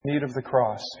feet of the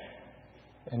cross.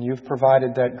 And you've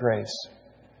provided that grace.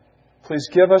 Please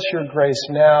give us your grace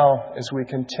now as we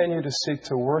continue to seek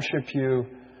to worship you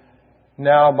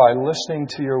now by listening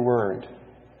to your word.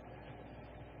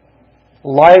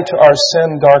 Light our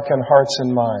sin-darkened hearts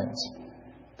and minds,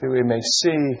 that we may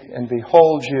see and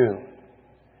behold you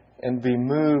and be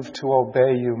moved to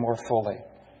obey you more fully.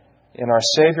 In our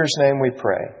Savior's name we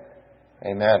pray.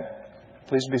 Amen.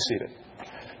 Please be seated.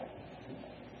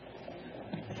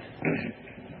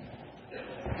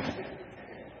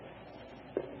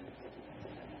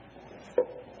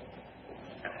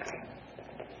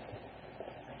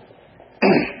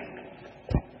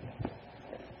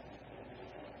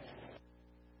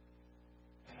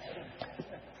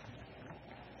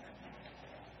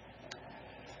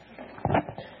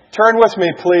 Turn with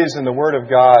me, please, in the Word of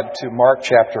God to Mark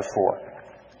chapter 4.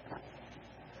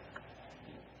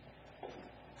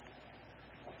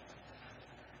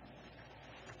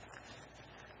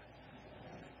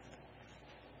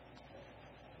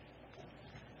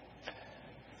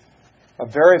 A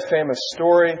very famous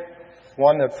story,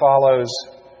 one that follows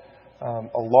a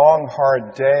long,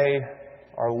 hard day.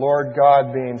 Our Lord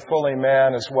God, being fully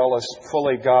man as well as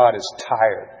fully God, is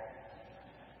tired.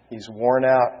 He's worn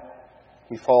out.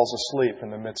 He falls asleep in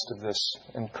the midst of this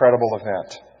incredible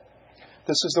event.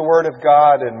 This is the Word of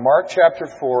God in Mark chapter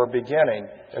 4, beginning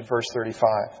at verse 35.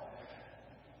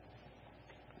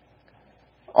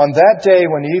 On that day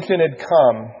when evening had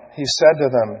come, he said to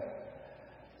them,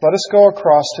 "Let us go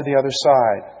across to the other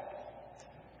side."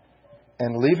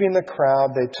 And leaving the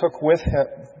crowd, they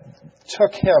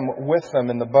took him with them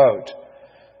in the boat,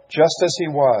 just as he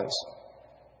was.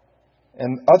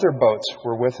 And other boats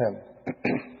were with him.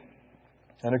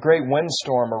 And a great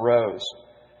windstorm arose,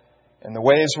 and the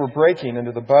waves were breaking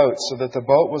into the boat, so that the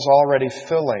boat was already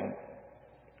filling.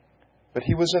 But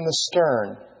he was in the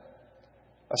stern,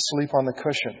 asleep on the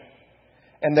cushion.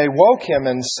 And they woke him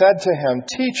and said to him,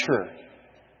 "Teacher,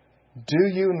 do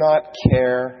you not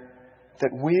care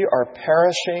that we are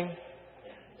perishing?"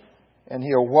 And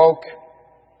he awoke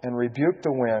and rebuked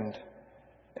the wind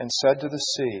and said to the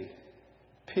sea,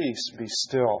 "Peace, be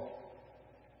still."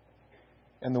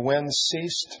 And the wind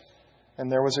ceased,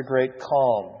 and there was a great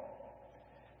calm.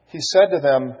 He said to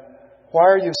them, "Why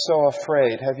are you so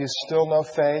afraid? Have you still no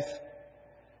faith?"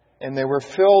 And they were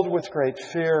filled with great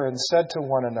fear and said to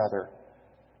one another,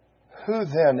 "Who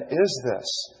then is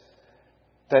this,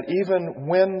 that even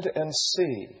wind and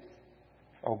sea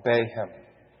obey him?"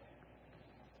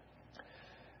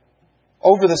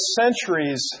 Over the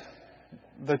centuries,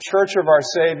 the Church of our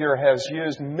Savior has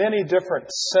used many different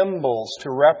symbols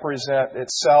to represent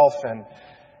itself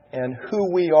and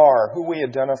who we are, who we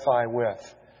identify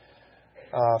with.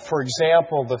 For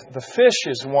example, the fish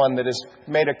is one that has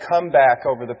made a comeback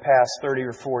over the past 30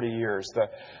 or 40 years.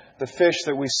 The fish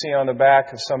that we see on the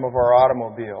back of some of our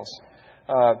automobiles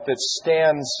that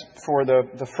stands for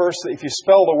the first, if you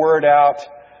spell the word out,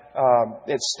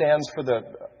 it stands for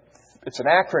it's an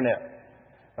acronym.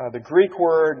 The Greek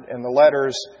word and the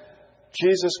letters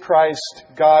Jesus Christ,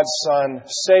 God's Son,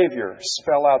 Savior,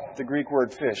 spell out the Greek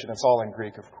word fish. And it's all in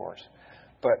Greek, of course.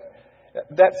 But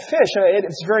that fish,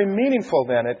 it's very meaningful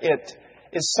then. It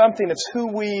is something, it's who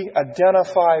we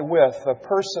identify with, the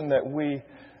person that we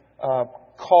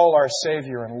call our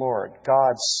Savior and Lord,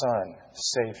 God's Son,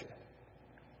 Savior.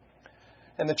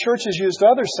 And the church has used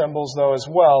other symbols, though, as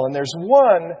well. And there's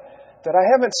one that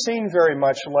I haven't seen very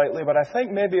much lately, but I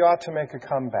think maybe ought to make a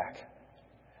comeback.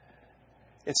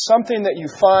 It's something that you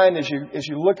find as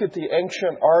you look at the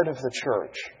ancient art of the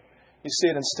church. You see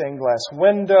it in stained glass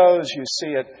windows. You see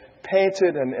it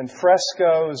painted in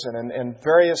frescoes and in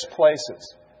various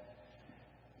places.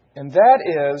 And that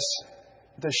is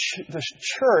the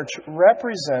church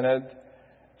represented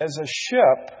as a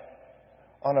ship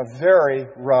on a very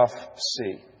rough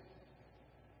sea.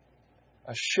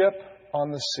 A ship on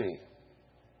the sea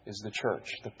is the church,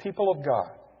 the people of God.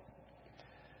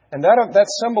 And that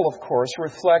symbol, of course,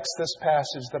 reflects this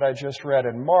passage that I just read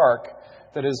in Mark,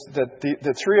 that is that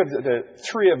the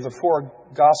three of the four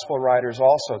gospel writers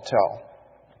also tell.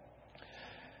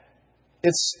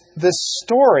 It's this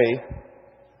story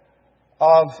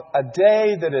of a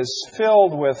day that is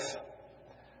filled with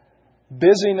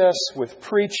busyness, with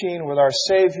preaching, with our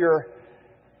Savior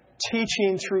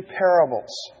teaching through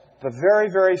parables. The very,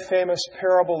 very famous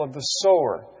parable of the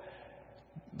sower.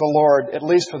 The Lord, at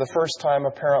least for the first time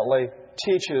apparently,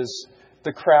 teaches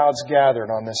the crowds gathered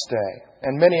on this day.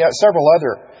 And several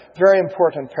other very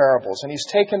important parables. And He's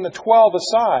taken the 12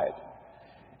 aside.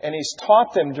 And He's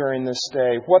taught them during this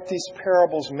day what these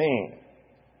parables mean.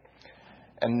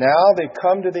 And now they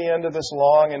come to the end of this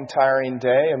long and tiring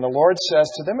day, and the Lord says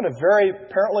to them in a very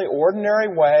apparently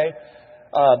ordinary way,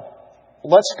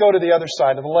 let's go to the other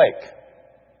side of the lake.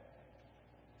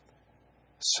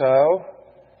 So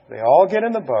they all get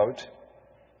in the boat,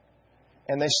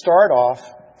 and they start off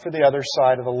for the other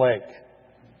side of the lake.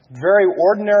 Very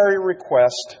ordinary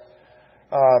request.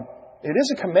 It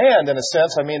is a command in a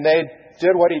sense. I mean, they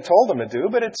did what He told them to do,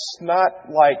 but it's not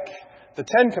like the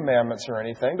Ten Commandments or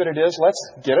anything. But it is,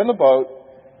 let's get in the boat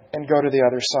and go to the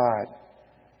other side.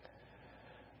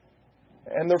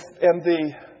 And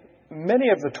many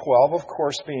of the 12, of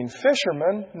course, being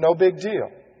fishermen, no big deal.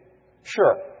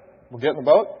 Sure, we'll get in the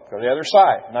boat, go to the other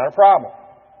side, not a problem.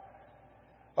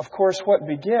 Of course, what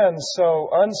begins so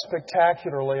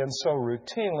unspectacularly and so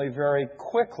routinely, very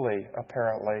quickly,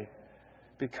 apparently,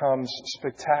 becomes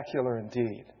spectacular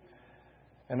indeed.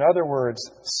 In other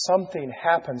words, something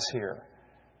happens here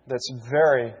that's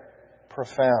very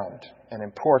profound and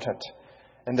important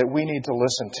and that we need to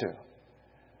listen to.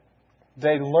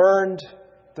 They learned,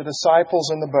 the disciples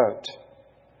in the boat,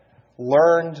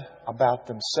 learned about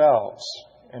themselves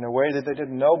in a way that they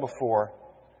didn't know before.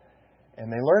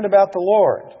 And they learned about the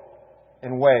Lord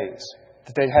in ways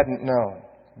that they hadn't known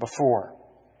before.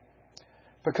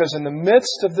 Because in the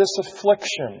midst of this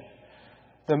affliction,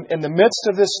 in the midst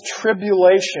of this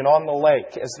tribulation on the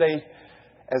lake, as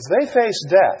they faced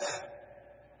death,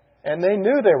 and they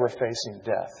knew they were facing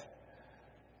death,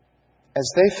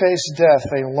 as they faced death,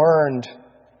 they learned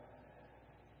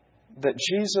that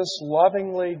Jesus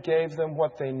lovingly gave them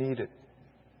what they needed,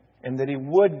 and that He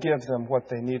would give them what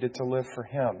they needed to live for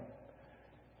Him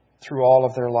through all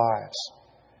of their lives.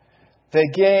 They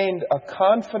gained a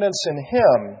confidence in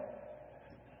Him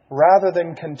rather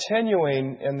than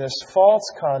continuing in this false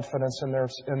confidence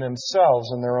in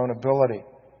themselves and their own ability.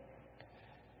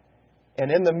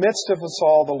 And in the midst of us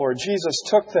all, the Lord Jesus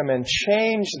took them and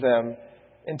changed them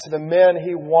into the men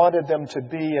He wanted them to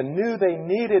be and knew they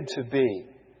needed to be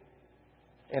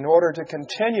in order to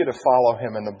continue to follow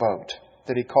Him in the boat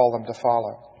that He called them to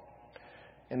follow.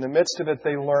 In the midst of it,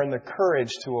 they learned the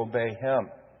courage to obey Him.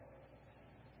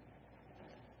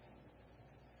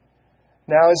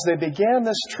 Now, as they began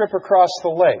this trip across the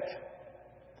lake,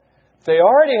 they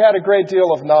already had a great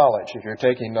deal of knowledge. If you're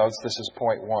taking notes, this is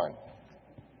point 1.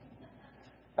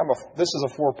 This is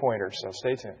a 4-pointer, so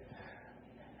stay tuned.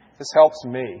 This helps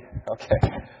me.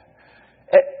 Okay.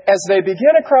 As they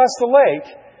began across the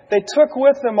lake, they took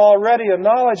with them already a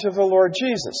knowledge of the Lord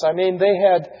Jesus. I mean,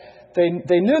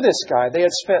 they knew this guy. They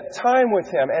had spent time with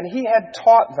Him, and He had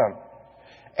taught them.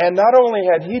 And not only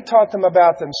had He taught them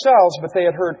about themselves, but they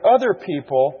had heard other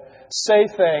people say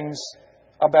things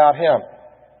about Him.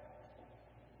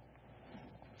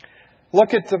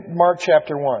 Look at Mark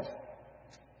chapter 1,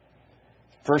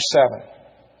 verse 7.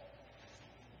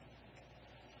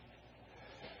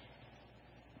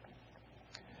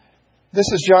 This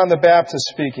is John the Baptist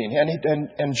speaking.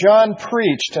 And John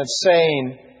preached and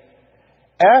saying,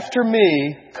 "After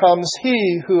me comes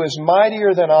He who is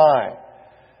mightier than I,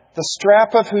 the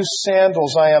strap of whose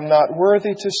sandals I am not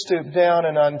worthy to stoop down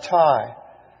and untie.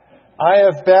 I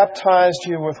have baptized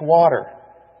you with water,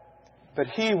 but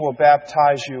He will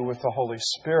baptize you with the Holy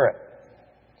Spirit."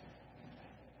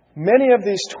 Many of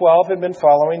these 12 had been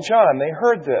following John. They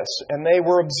heard this, and they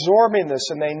were absorbing this,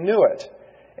 and they knew it.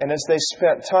 And as they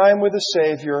spent time with the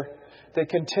Savior, they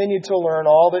continued to learn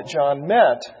all that John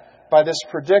meant by this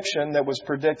prediction that was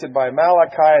predicted by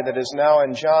Malachi, that is now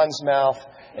in John's mouth,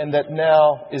 and that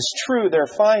now is true, they're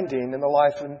finding in the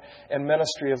life and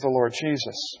ministry of the Lord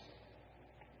Jesus.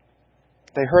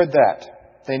 They heard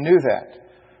that. They knew that.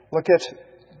 Look at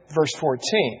verse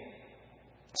 14,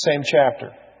 same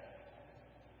chapter.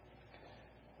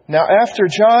 Now after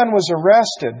John was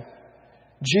arrested,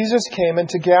 Jesus came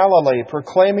into Galilee,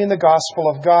 proclaiming the gospel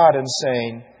of God and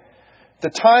saying, "The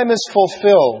time is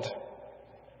fulfilled,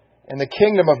 and the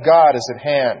kingdom of God is at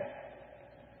hand.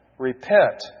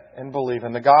 Repent and believe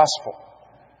in the gospel."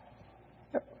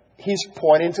 He's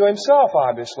pointing to Himself,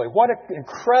 obviously. What an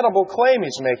incredible claim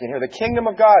He's making here. The kingdom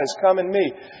of God has come in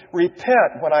me.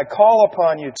 Repent when I call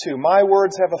upon you to. My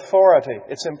words have authority.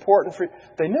 It's important for you.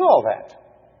 They knew all that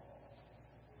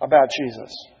about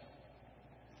Jesus.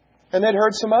 And they'd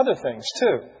heard some other things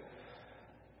too.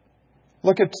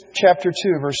 Look at chapter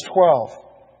 2, verse 12.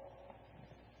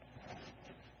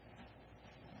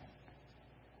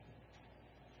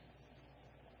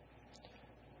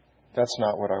 That's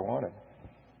not what I wanted.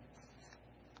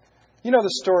 You know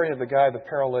the story of the guy, the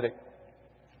paralytic,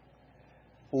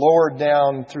 lowered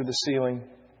down through the ceiling,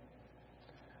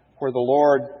 where the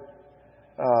Lord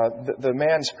the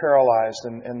man's paralyzed,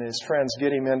 and his friends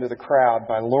get him into the crowd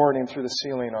by lowering him through the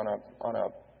ceiling on a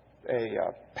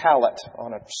pallet,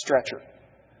 on a stretcher.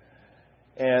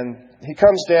 And he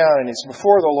comes down and he's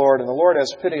before the Lord, and the Lord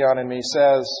has pity on him. He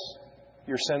says,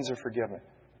 "Your sins are forgiven."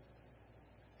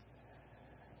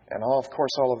 And of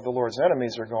course, all of the Lord's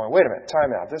enemies are going, "Wait a minute,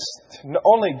 time out.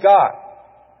 Only God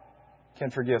can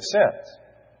forgive sins."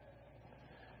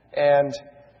 And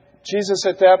Jesus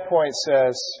at that point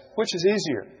says, which is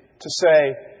easier, to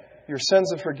say, "Your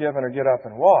sins are forgiven," or "Get up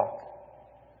and walk"?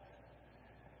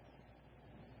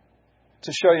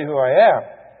 To show you who I am,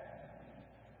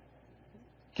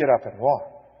 get up and walk.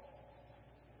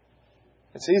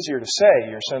 It's easier to say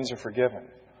your sins are forgiven.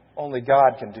 Only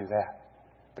God can do that.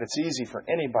 But it's easy for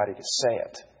anybody to say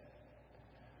it.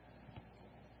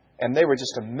 And they were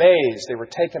just amazed. They were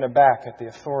taken aback at the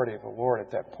authority of the Lord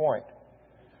at that point,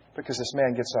 because this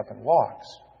man gets up and walks.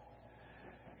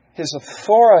 His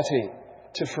authority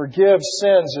to forgive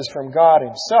sins is from God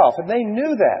Himself. And they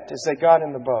knew that as they got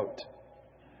in the boat.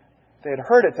 They had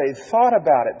heard it. They'd thought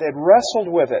about it. They'd wrestled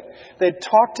with it. They'd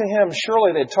talked to Him.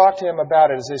 Surely they'd talked to Him about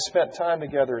it as they spent time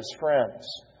together as friends.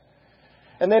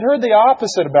 And they'd heard the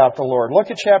opposite about the Lord.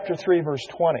 Look at chapter 3, verse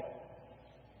 20.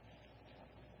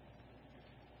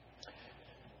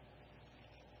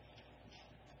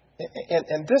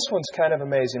 And this one's kind of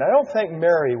amazing. I don't think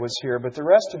Mary was here, but the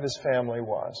rest of His family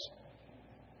was.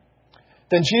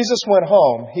 Then Jesus went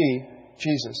home.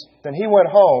 Then He went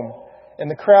home, and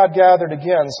the crowd gathered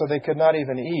again so they could not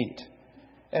even eat.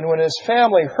 And when His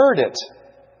family heard it,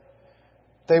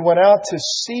 they went out to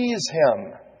seize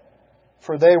Him,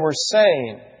 for they were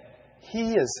saying,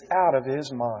 "He is out of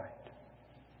his mind."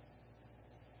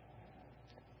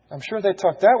 I'm sure they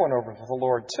talked that one over with the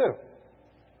Lord too.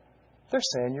 They're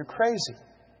saying, "You're crazy."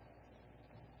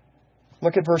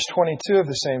 Look at verse 22 of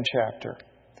the same chapter.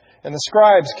 And the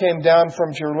scribes came down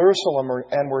from Jerusalem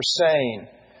and were saying,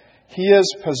 "He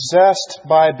is possessed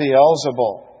by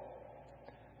Beelzebul.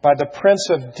 By the prince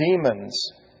of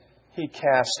demons, he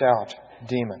cast out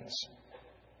demons."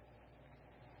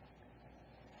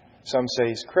 Some say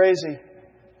he's crazy.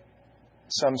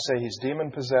 Some say he's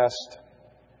demon-possessed.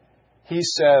 He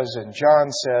says, and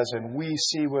John says, and we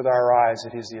see with our eyes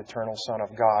that He's the eternal Son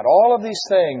of God. All of these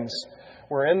things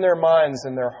were in their minds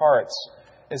and their hearts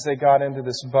as they got into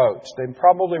this boat. They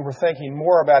probably were thinking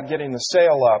more about getting the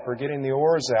sail up or getting the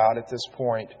oars out at this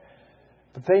point.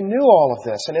 But they knew all of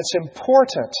this, and it's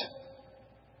important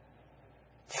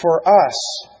for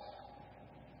us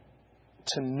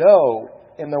to know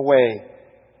in the way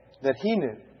that He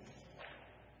knew.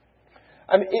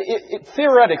 I mean,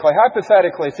 theoretically,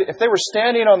 hypothetically, if they were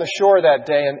standing on the shore that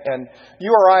day and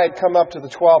you or I had come up to the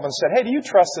 12 and said, "Hey, do you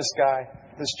trust this guy,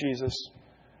 this Jesus?"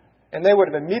 And they would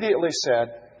have immediately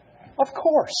said, "Of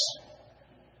course."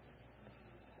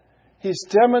 He's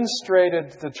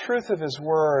demonstrated the truth of His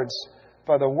words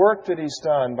by the work that He's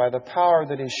done, by the power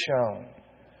that He's shown.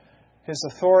 His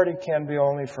authority can be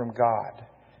only from God.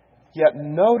 Yet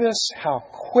notice how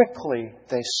quickly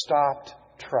they stopped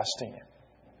trusting Him.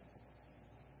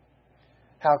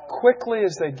 How quickly,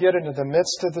 as they get into the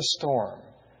midst of the storm,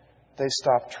 they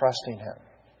stop trusting Him.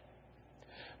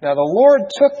 Now, the Lord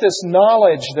took this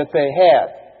knowledge that they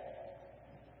had,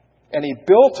 and He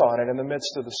built on it in the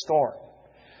midst of the storm.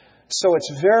 So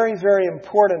it's very, very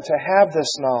important to have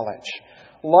this knowledge.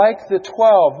 Like the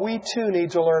 12, we too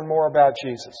need to learn more about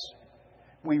Jesus.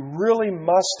 We really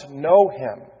must know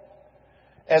Him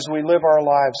as we live our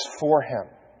lives for Him.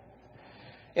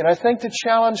 And I think the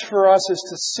challenge for us is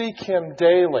to seek Him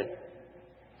daily.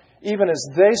 Even as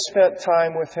they spent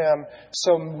time with Him,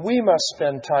 so we must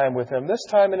spend time with Him. This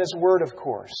time in His Word, of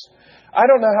course. I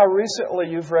don't know how recently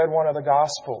you've read one of the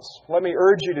Gospels. Let me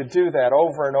urge you to do that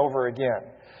over and over again.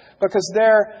 Because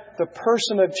there, the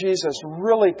person of Jesus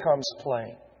really comes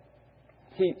plain.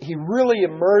 He really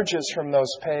emerges from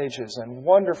those pages in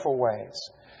wonderful ways.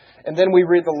 And then we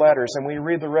read the letters and we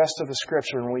read the rest of the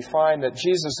Scripture and we find that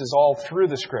Jesus is all through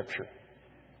the Scripture.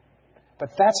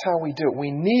 But that's how we do it.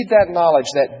 We need that knowledge,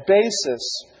 that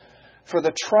basis for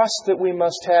the trust that we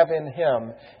must have in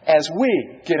Him as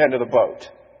we get into the boat,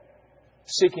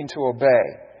 seeking to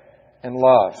obey and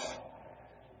love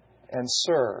and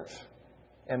serve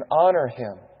and honor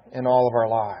Him in all of our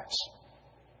lives.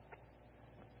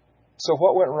 So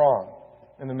what went wrong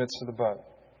in the midst of the boat?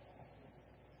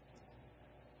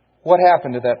 What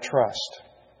happened to that trust?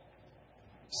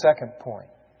 Second point.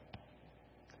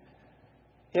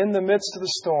 In the midst of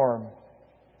the storm,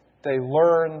 they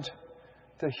learned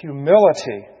the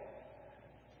humility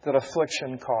that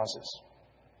affliction causes.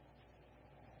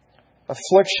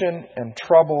 Affliction and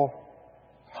trouble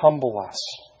humble us.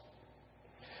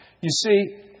 You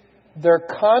see, their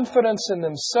confidence in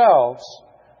themselves,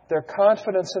 their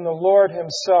confidence in the Lord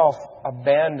Himself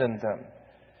abandoned them.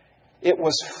 It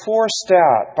was forced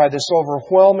out by this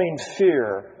overwhelming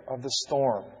fear of the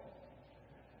storm.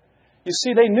 You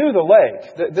see, they knew the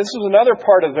lake. This was another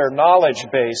part of their knowledge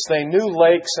base. They knew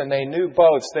lakes and they knew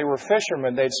boats. They were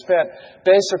fishermen. They'd spent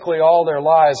basically all their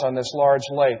lives on this large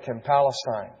lake in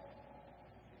Palestine.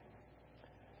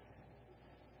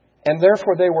 And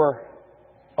therefore they were,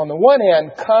 on the one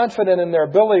hand, confident in their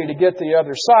ability to get to the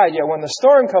other side. Yet when the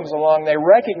storm comes along, they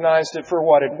recognized it for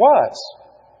what it was.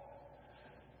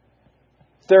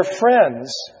 Their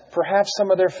friends, perhaps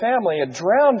some of their family, had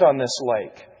drowned on this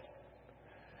lake.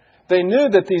 They knew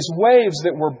that these waves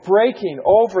that were breaking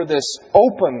over this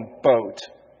open boat,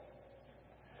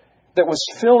 that was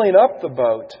filling up the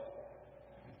boat,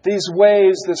 these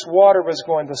waves, this water was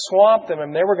going to swamp them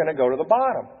and they were going to go to the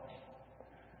bottom.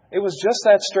 It was just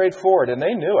that straightforward, and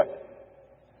they knew it.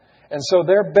 And so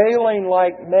they're bailing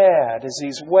like mad as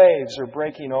these waves are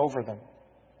breaking over them.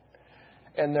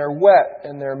 And they're wet,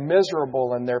 and they're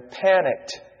miserable, and they're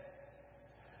panicked.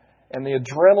 And the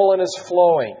adrenaline is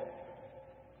flowing.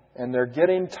 And they're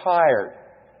getting tired.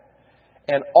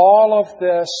 And all of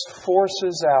this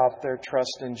forces out their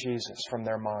trust in Jesus from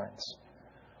their minds.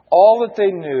 All that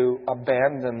they knew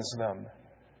abandons them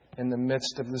in the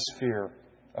midst of this fear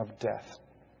of death.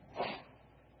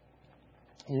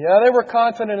 Yeah, they were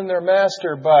confident in their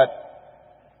master, but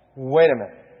wait a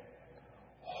minute.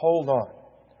 Hold on.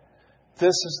 This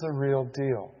is the real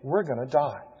deal. We're going to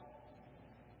die.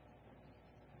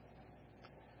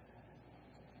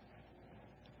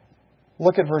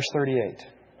 Look at verse 38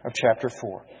 of chapter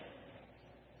 4.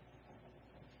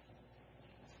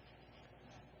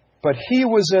 But he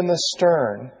was in the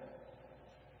stern,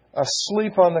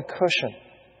 asleep on the cushion.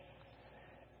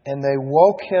 And they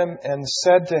woke him and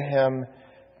said to him,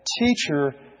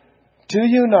 Teacher, do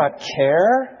you not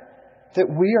care that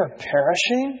we are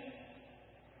perishing?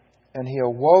 And he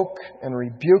awoke and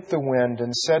rebuked the wind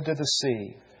and said to the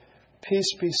sea,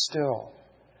 Peace, be still.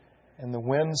 And the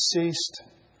wind ceased,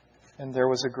 and there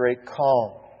was a great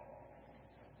calm.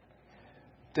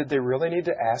 Did they really need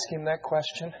to ask him that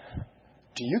question?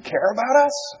 Do you care about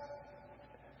us?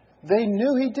 They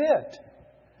knew he did.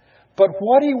 But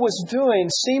what he was doing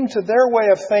seemed to their way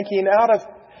of thinking out of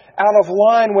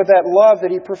line with that love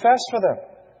that he professed for them.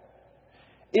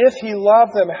 If he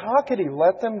loved them, how could he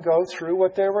let them go through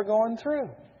what they were going through?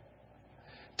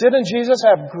 Didn't Jesus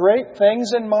have great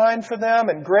things in mind for them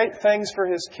and great things for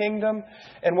His kingdom?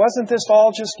 And wasn't this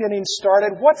all just getting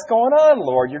started? What's going on,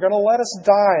 Lord? You're going to let us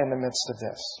die in the midst of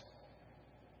this.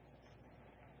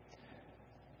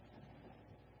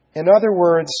 In other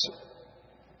words,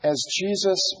 as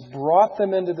Jesus brought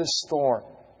them into this storm,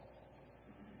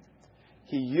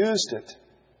 He used it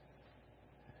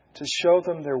to show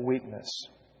them their weakness,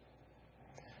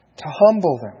 to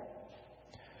humble them,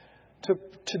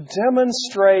 to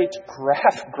demonstrate,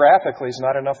 graphically is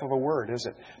not enough of a word, is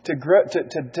it? To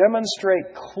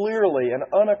demonstrate clearly and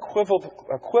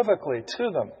unequivocally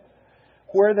to them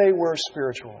where they were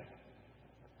spiritually.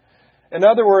 In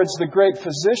other words, the great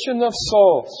physician of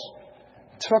souls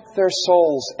took their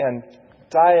souls and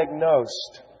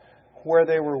diagnosed where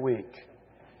they were weak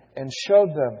and showed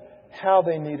them how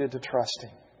they needed to trust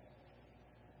Him.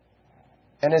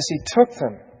 And as He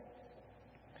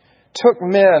took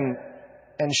men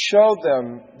and showed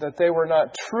them that they were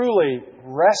not truly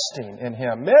resting in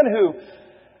Him, men who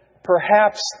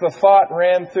perhaps the thought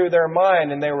ran through their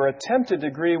mind and they were tempted to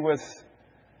agree with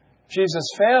Jesus'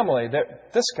 family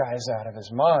that this guy's out of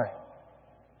his mind.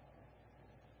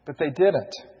 But they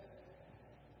didn't.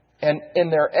 And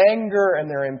in their anger and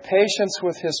their impatience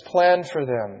with His plan for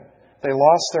them, they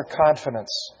lost their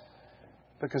confidence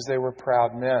because they were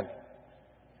proud men.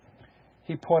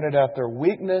 He pointed out their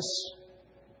weakness,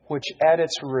 which at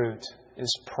its root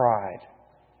is pride.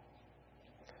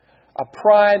 A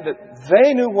pride that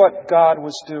they knew what God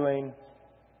was doing.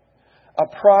 A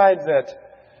pride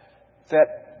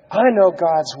that I know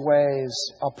God's ways.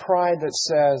 A pride that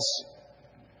says,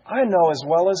 I know as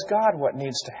well as God what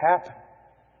needs to happen.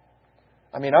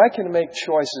 I mean, I can make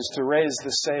choices to raise the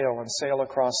sail and sail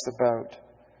across the boat.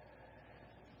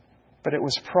 But it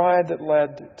was pride that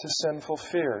led to sinful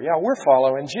fear. Yeah, we're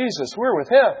following Jesus. We're with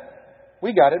Him.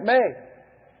 We got it made.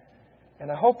 And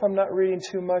I hope I'm not reading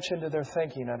too much into their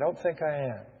thinking. I don't think I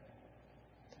am.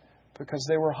 Because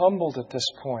they were humbled at this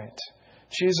point.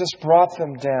 Jesus brought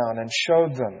them down and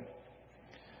showed them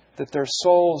that their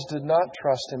souls did not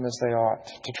trust Him as they ought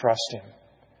to trust Him.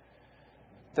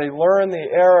 They learned the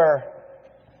error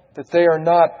that they are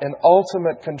not in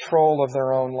ultimate control of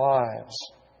their own lives.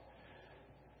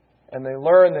 And they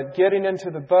learn that getting into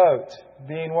the boat,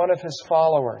 being one of His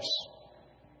followers,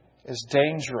 is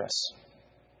dangerous.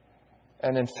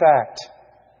 And in fact,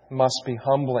 must be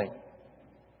humbling.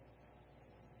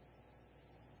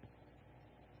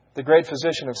 The great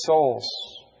physician of souls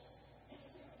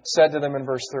said to them in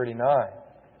verse 39,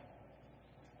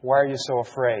 "Why are you so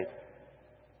afraid?"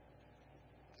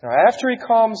 Now, after He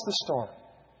calms the storm,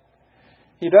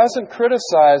 He doesn't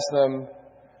criticize them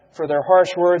for their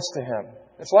harsh words to Him.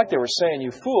 It's like they were saying,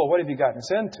 "You fool, what have you gotten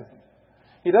us into?"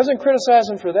 He doesn't criticize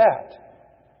them for that.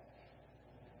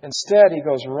 Instead, He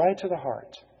goes right to the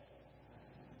heart.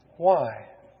 Why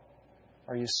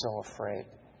are you so afraid?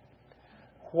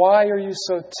 Why are you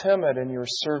so timid in your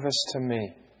service to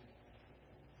me?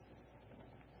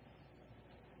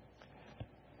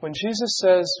 When Jesus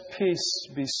says, "Peace,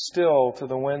 be still," to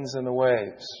the winds and the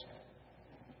waves,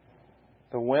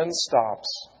 the wind stops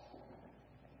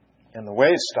and the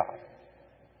waves stop.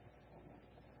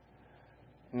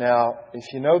 Now,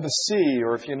 if you know the sea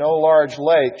or if you know large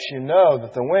lakes, you know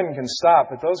that the wind can stop,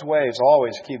 but those waves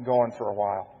always keep going for a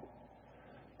while.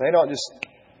 They don't just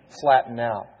flatten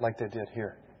out like they did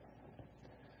here.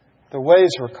 The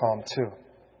waves were calm too.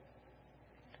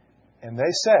 And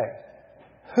they say,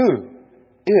 "Who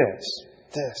is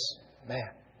this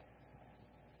man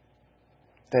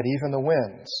that even the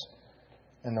winds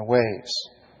and the waves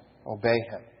obey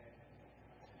Him?"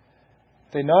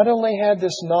 They not only had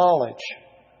this knowledge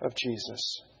of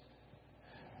Jesus,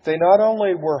 they not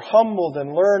only were humbled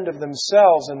and learned of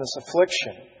themselves in this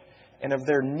affliction and of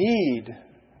their need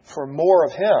for more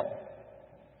of Him,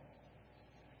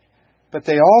 but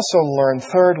they also learned,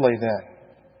 thirdly then,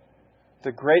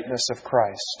 the greatness of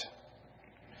Christ.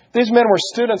 These men were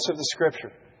students of the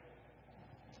Scripture.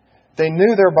 They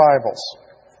knew their Bibles.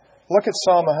 Look at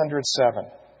Psalm 107.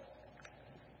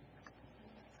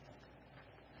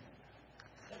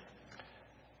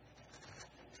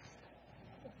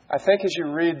 I think as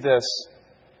you read this,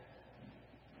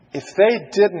 if they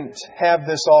didn't have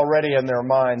this already in their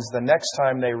minds, the next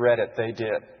time they read it, they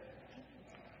did.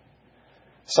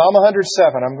 Psalm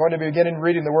 107, I'm going to begin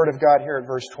reading the Word of God here at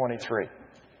verse 23.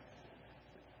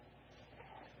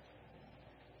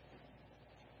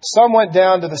 Some went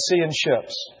down to the sea in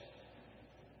ships,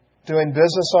 doing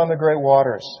business on the great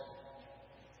waters.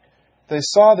 They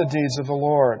saw the deeds of the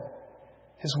Lord,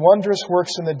 His wondrous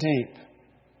works in the deep.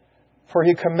 For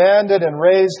He commanded and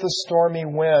raised the stormy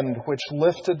wind, which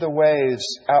lifted the waves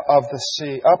of the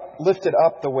sea, lifted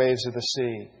up the waves of the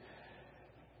sea.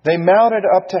 They mounted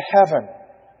up to heaven.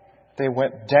 They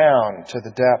went down to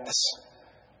the depths.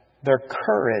 Their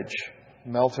courage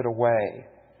melted away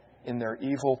in their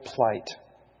evil plight.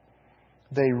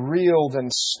 They reeled and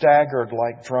staggered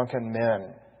like drunken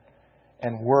men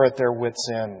and were at their wits'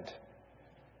 end.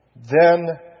 Then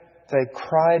they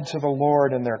cried to the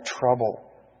Lord in their trouble,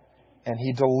 and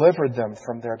He delivered them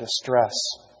from their distress.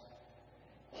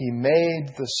 He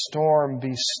made the storm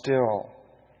be still,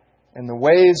 and the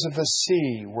waves of the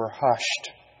sea were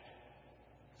hushed.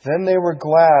 Then they were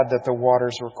glad that the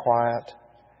waters were quiet,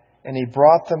 and He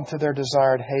brought them to their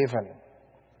desired haven.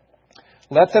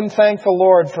 Let them thank the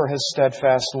Lord for His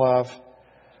steadfast love,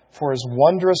 for His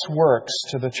wondrous works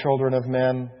to the children of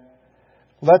men.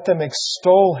 Let them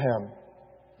extol Him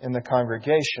in the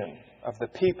congregation of the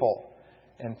people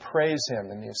and praise Him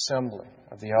in the assembly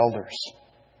of the elders.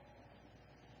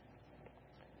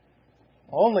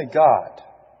 Only God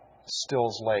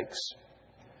stills lakes.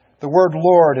 The word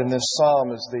Lord in this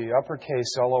psalm is the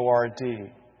uppercase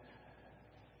L-O-R-D,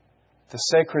 the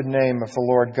sacred name of the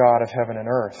Lord God of heaven and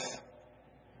earth.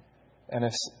 And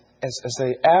as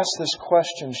they ask this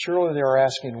question, surely they are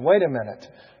asking, wait a minute,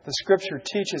 the Scripture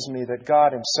teaches me that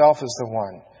God Himself is the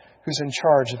one who's in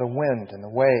charge of the wind and the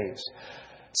waves.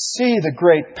 See the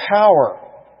great power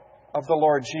of the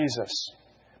Lord Jesus.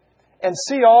 And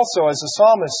see also, as the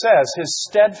psalmist says, His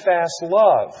steadfast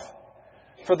love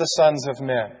for the sons of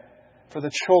men, for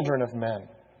the children of men.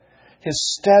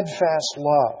 His steadfast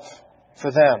love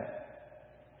for them.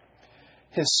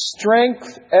 His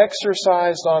strength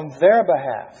exercised on their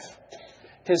behalf.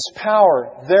 His power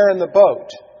there in the boat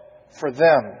for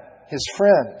them, His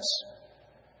friends.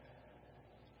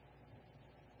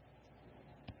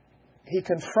 He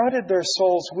confronted their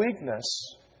soul's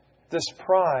weakness, this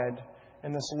pride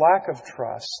and this lack of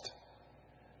trust,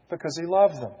 because He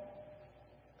loved them.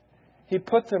 He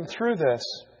put them through this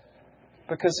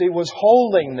because He was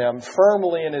holding them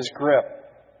firmly in His grip.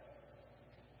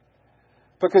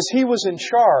 Because He was in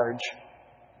charge,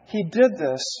 He did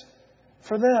this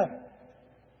for them.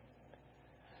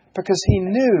 Because He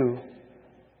knew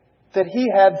that He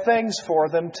had things for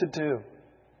them to do.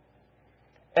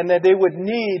 And that they would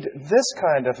need this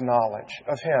kind of knowledge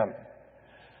of Him.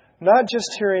 Not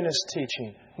just hearing His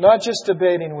teaching, not just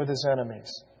debating with His enemies,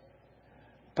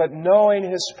 but knowing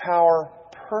His power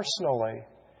personally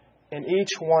in each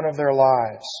one of their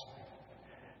lives,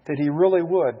 that He really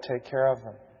would take care of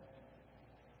them.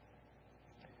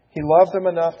 He loved them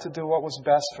enough to do what was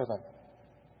best for them.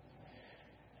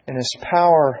 In His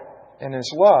power and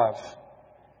His love,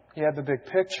 He had the big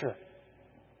picture.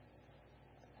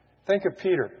 Think of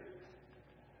Peter.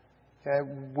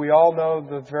 Okay, we all know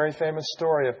the very famous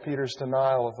story of Peter's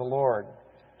denial of the Lord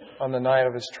on the night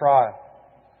of his trial.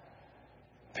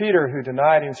 Peter, who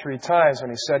denied Him 3 times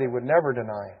when He said He would never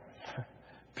deny Him.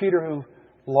 Peter, who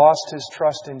lost his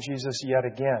trust in Jesus yet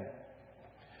again.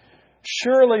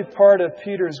 Surely part of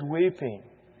Peter's weeping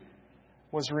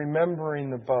was remembering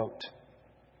the boat.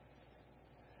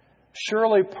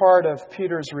 Surely part of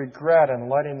Peter's regret in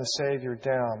letting the Savior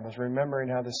down was remembering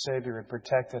how the Savior had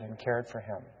protected and cared for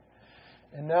him.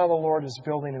 And now the Lord is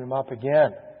building him up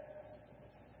again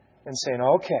and saying,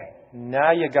 okay,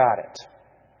 now you got it.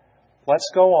 Let's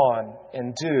go on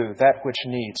and do that which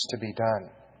needs to be done.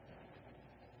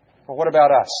 Well, what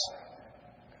about us?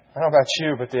 I don't know about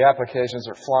you, but the applications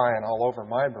are flying all over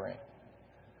my brain.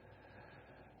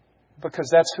 Because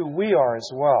that's who we are as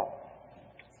well.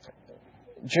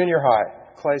 Junior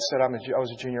high. Clay said I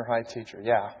was a junior high teacher.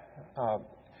 Yeah.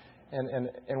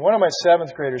 And one of my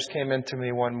 7th graders came in to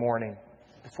me one morning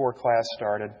before class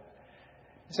started.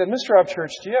 He said, Mr. Upchurch,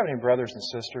 do you have any brothers and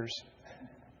sisters?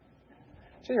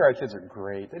 Junior high kids are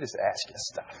great. They just ask you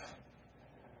stuff.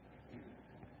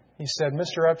 He said,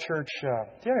 Mr. Upchurch, do you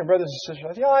have any brothers and sisters?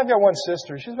 I said, yeah, I've got one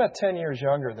sister. She's about 10 years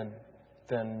younger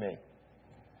than me.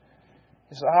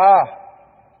 He said,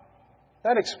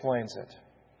 that explains it.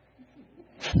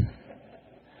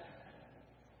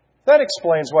 That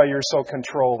explains why you're so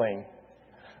controlling.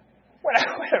 Wait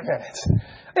a minute.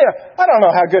 Yeah, I don't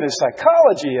know how good his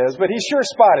psychology is, but he sure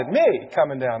spotted me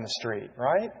coming down the street,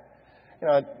 right? You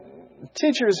know,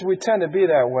 teachers, we tend to be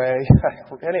that way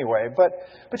anyway.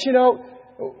 But you know,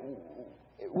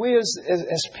 we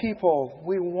as people,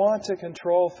 we want to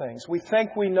control things. We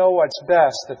think we know what's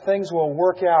best, that things will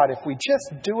work out if we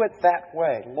just do it that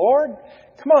way. Lord,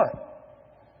 come on.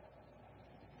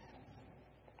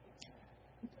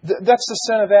 That's the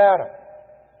sin of Adam.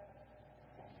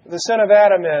 The sin of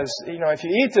Adam is, if you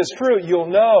eat this fruit, you'll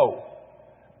know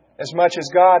as much as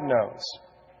God knows.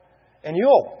 And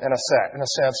you'll, in a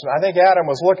sense, I think Adam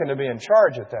was looking to be in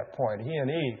charge at that point. He and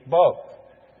Eve, both,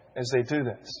 as they do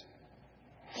this.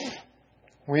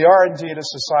 We are indeed a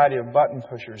society of button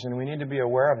pushers, and we need to be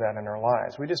aware of that in our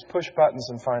lives. We just push buttons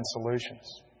and find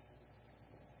solutions.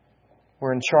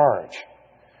 We're in charge.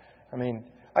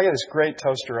 I got this great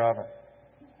toaster oven.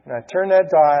 And I turn that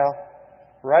dial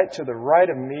right to the right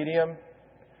of medium,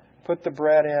 put the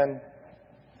bread in,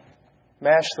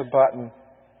 mash the button,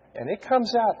 and it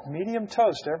comes out medium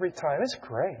toast every time. It's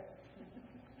great.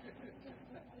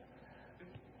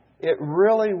 It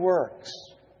really works.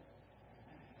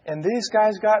 And these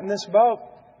guys got in this boat,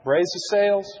 raised the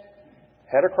sails,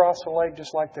 head across the lake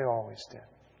just like they always did.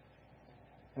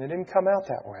 And it didn't come out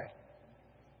that way.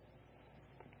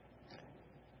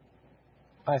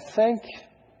 I think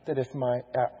that if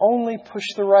I only push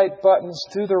the right buttons,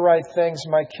 do the right things,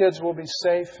 my kids will be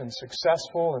safe and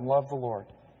successful and love the Lord.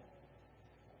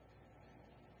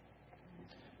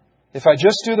 If I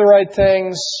just do the right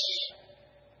things,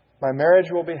 my marriage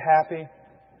will be happy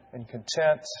and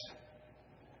content.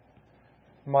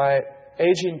 My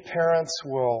aging parents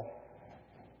will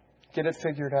get it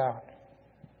figured out.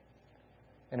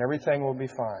 And everything will be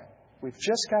fine. We've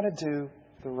just got to do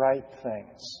the right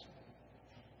things.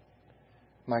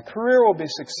 My career will be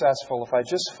successful if I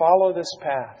just follow this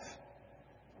path.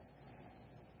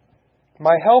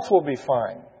 My health will be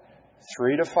fine.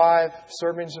 3 to 5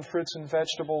 servings of fruits and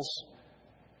vegetables,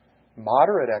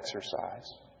 moderate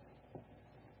exercise,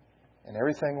 and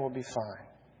everything will be fine.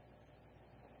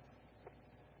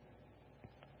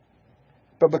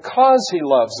 But because He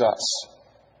loves us,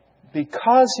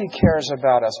 because He cares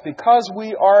about us, because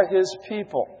we are His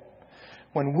people,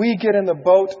 when we get in the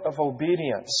boat of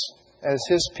obedience as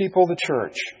His people, the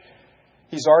church,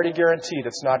 He's already guaranteed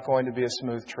it's not going to be a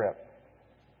smooth trip.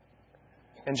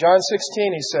 In John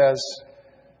 16, He says,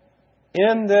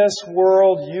 in this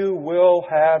world you will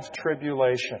have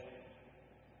tribulation.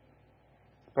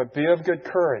 But be of good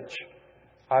courage.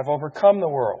 I've overcome the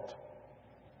world.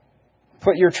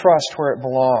 Put your trust where it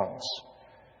belongs.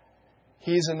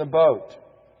 He's in the boat.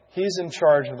 He's in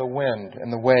charge of the wind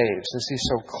and the waves, as He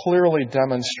so clearly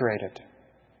demonstrated.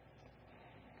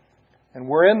 And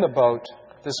we're in the boat,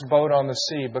 this boat on the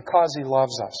sea, because He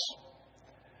loves us.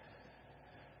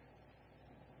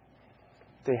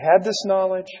 They had this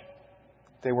knowledge.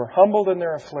 They were humbled in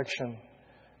their affliction.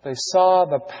 They saw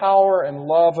the power and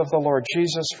love of the Lord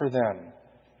Jesus for them.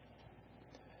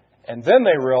 And then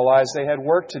they realized they had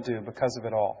work to do because of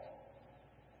it all.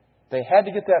 They had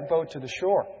to get that boat to the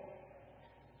shore.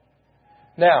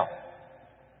 Now,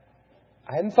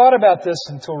 I hadn't thought about this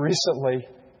until recently.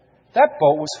 That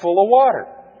boat was full of water.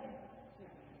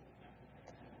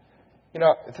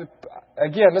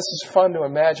 Again, this is fun to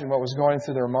imagine what was going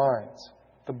through their minds.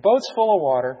 The boat's full of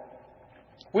water.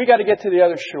 We got to get to the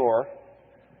other shore.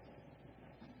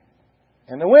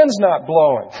 And the wind's not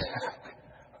blowing.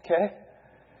 Okay?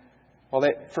 Well,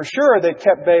 for sure, they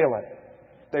kept bailing.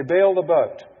 They bailed the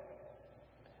boat.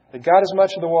 They got as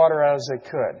much of the water out as they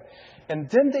could. And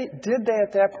then did they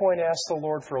at that point ask the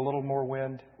Lord for a little more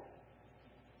wind?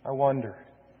 I wonder.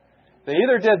 They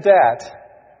either did that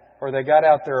or they got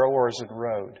out their oars and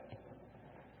rowed.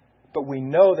 But we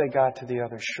know they got to the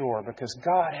other shore because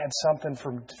God had something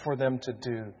for them to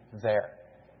do there.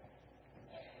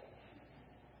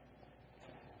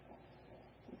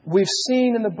 We've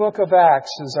seen in the book of Acts,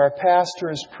 as our pastor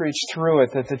has preached through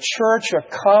it, that the church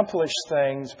accomplished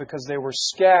things because they were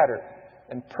scattered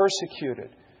and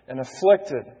persecuted and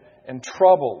afflicted and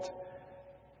troubled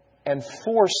and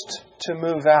forced to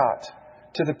move out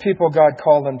to the people God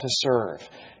called them to serve,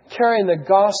 carrying the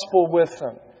gospel with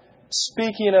them,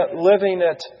 speaking it, living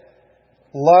it,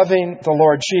 loving the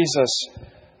Lord Jesus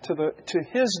to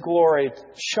His glory,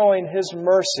 showing His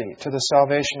mercy to the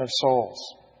salvation of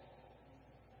souls.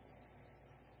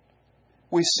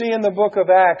 We see in the book of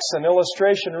Acts an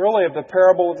illustration really of the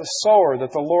parable of the sower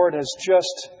that the Lord has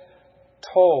just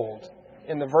told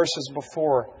in the verses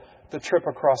before the trip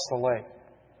across the lake.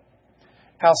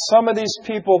 How some of these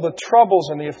people, the troubles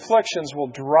and the afflictions will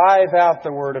drive out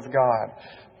the Word of God.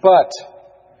 But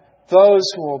those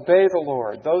who obey the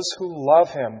Lord, those who love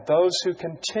Him, those who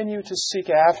continue to seek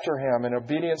after Him in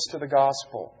obedience to the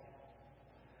gospel,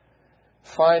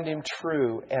 find Him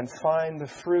true and find the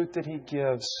fruit that He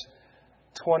gives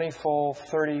 20-fold,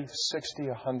 30, 60,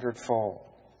 100-fold.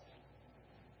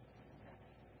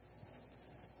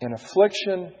 In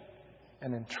affliction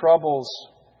and in troubles,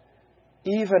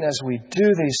 even as we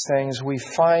do these things, we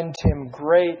find Him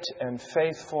great and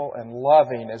faithful and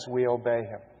loving as we obey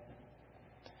Him.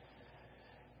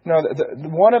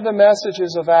 One of the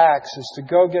messages of Acts is to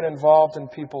go get involved in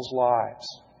people's lives,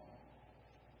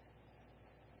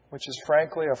 which is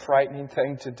frankly a frightening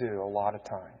thing to do a lot of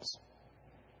times.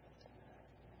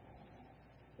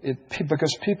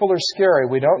 Because people are scary.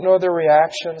 We don't know their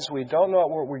reactions. We don't know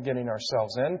what we're getting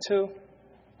ourselves into.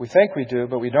 We think we do,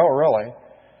 but we don't really.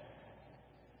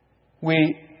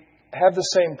 We have the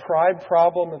same pride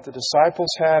problem that the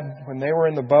disciples had when they were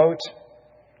in the boat.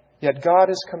 Yet God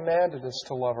has commanded us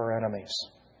to love our enemies.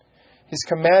 He's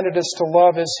commanded us to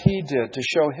love as He did, to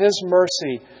show His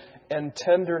mercy and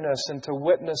tenderness and to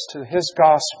witness to His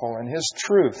gospel and His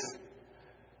truth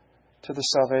to the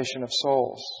salvation of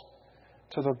souls,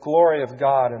 to the glory of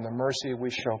God and the mercy we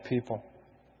show people.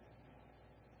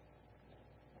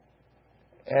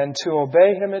 And to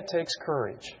obey Him, it takes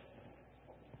courage.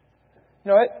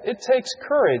 It takes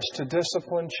courage to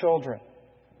discipline children.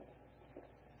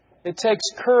 It takes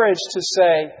courage to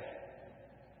say,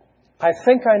 I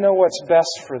think I know what's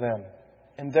best for them,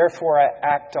 and therefore I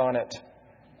act on it,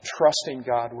 trusting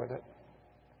God with it.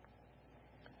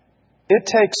 It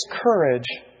takes courage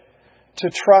to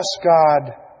trust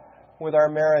God with our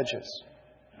marriages.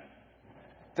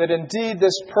 That indeed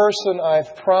this person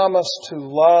I've promised to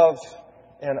love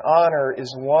and honor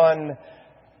is one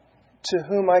to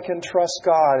whom I can trust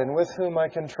God and with whom I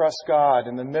can trust God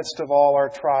in the midst of all our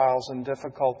trials and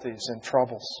difficulties and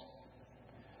troubles.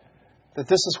 That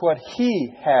this is what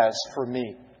He has for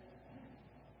me.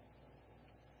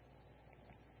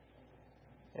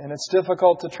 And it's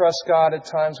difficult to trust God at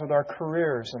times with our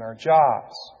careers and our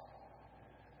jobs.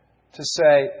 To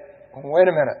say, wait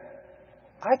a minute,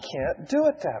 I can't do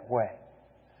it that way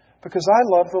because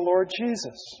I love the Lord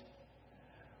Jesus.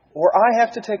 Or I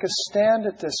have to take a stand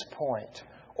at this point.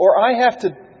 Or I have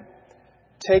to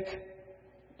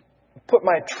put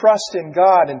my trust in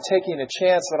God in taking a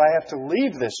chance that I have to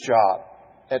leave this job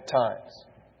at times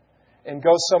and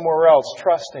go somewhere else,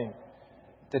 trusting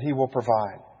that He will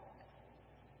provide.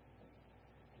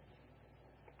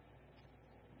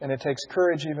 And it takes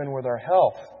courage even with our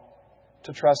health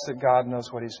to trust that God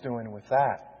knows what He's doing with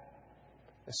that,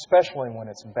 especially when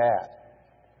it's bad.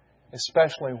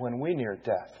 Especially when we near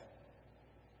death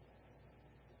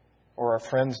or our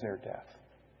friends near death.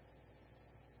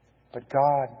 But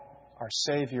God, our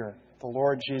Savior, the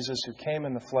Lord Jesus who came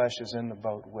in the flesh, is in the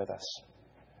boat with us.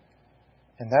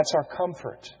 And that's our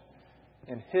comfort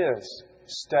in His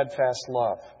steadfast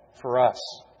love for us.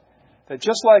 That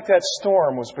just like that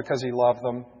storm was because He loved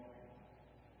them,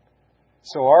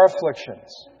 so our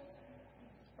afflictions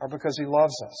are because He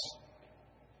loves us.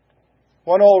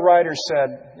 One old writer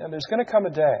said, there's going to come a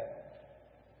day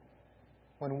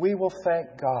when we will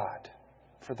thank God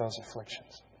for those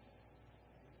afflictions.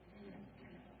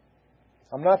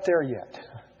 I'm not there yet.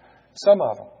 Some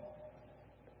of them,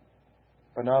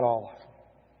 but not all of them.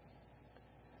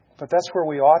 But that's where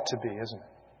we ought to be, isn't it?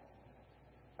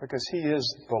 Because He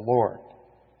is the Lord.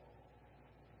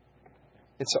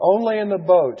 It's only in the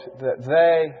boat that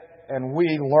they and we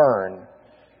learn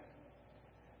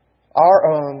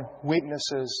our own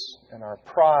weaknesses and our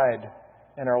pride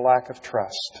and our lack of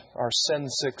trust, our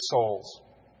sin-sick souls,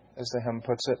 as the hymn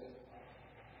puts it.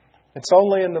 It's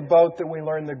only in the boat that we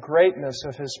learn the greatness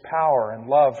of His power and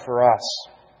love for us.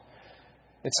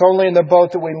 It's only in the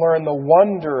boat that we learn the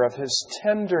wonder of His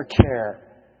tender care,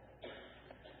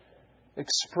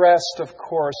 expressed, of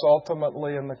course,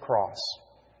 ultimately in the cross.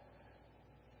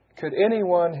 Could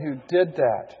anyone who did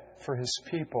that for His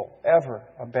people ever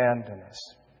abandon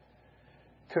us?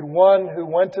 Could one who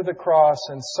went to the cross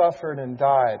and suffered and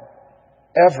died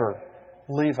ever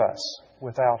leave us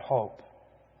without hope?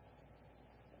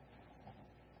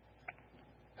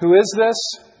 Who is this?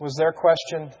 Was their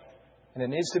question, and it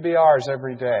needs to be ours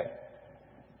every day.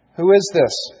 Who is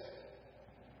this?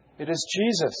 It is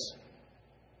Jesus,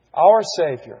 our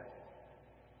Savior,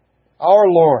 our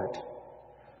Lord.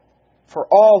 For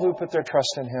all who put their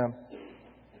trust in Him,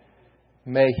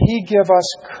 may He give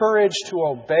us courage to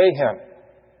obey Him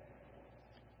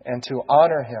and to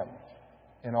honor Him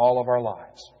in all of our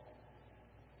lives.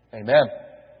 Amen.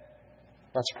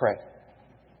 Let's pray.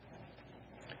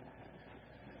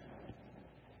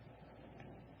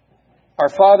 Our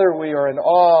Father, we are in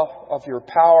awe of Your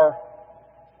power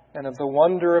and of the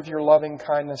wonder of Your loving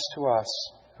kindness to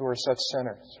us who are such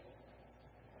sinners.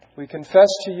 We confess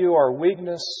to You our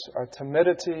weakness, our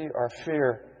timidity, our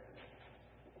fear.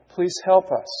 Please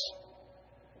help us.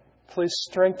 Please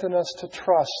strengthen us to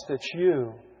trust that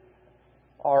You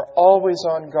are always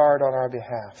on guard on our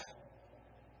behalf,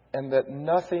 and that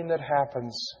nothing that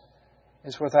happens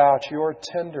is without Your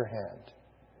tender hand.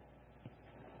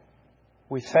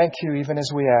 We thank You even as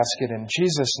we ask it in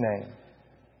Jesus' name.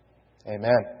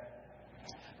 Amen.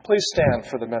 Please stand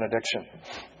for the benediction.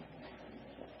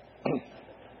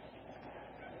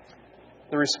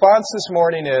 The response this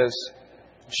morning is,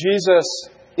 Jesus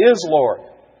is Lord.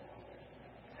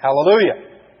 Hallelujah.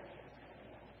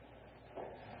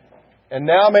 And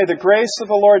now may the grace of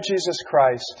the Lord Jesus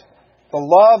Christ, the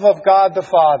love of God the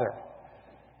Father,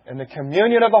 and the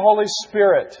communion of the Holy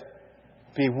Spirit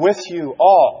be with you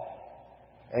all.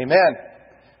 Amen.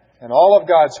 And all of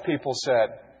God's people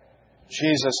said,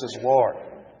 Jesus is Lord.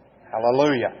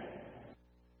 Hallelujah.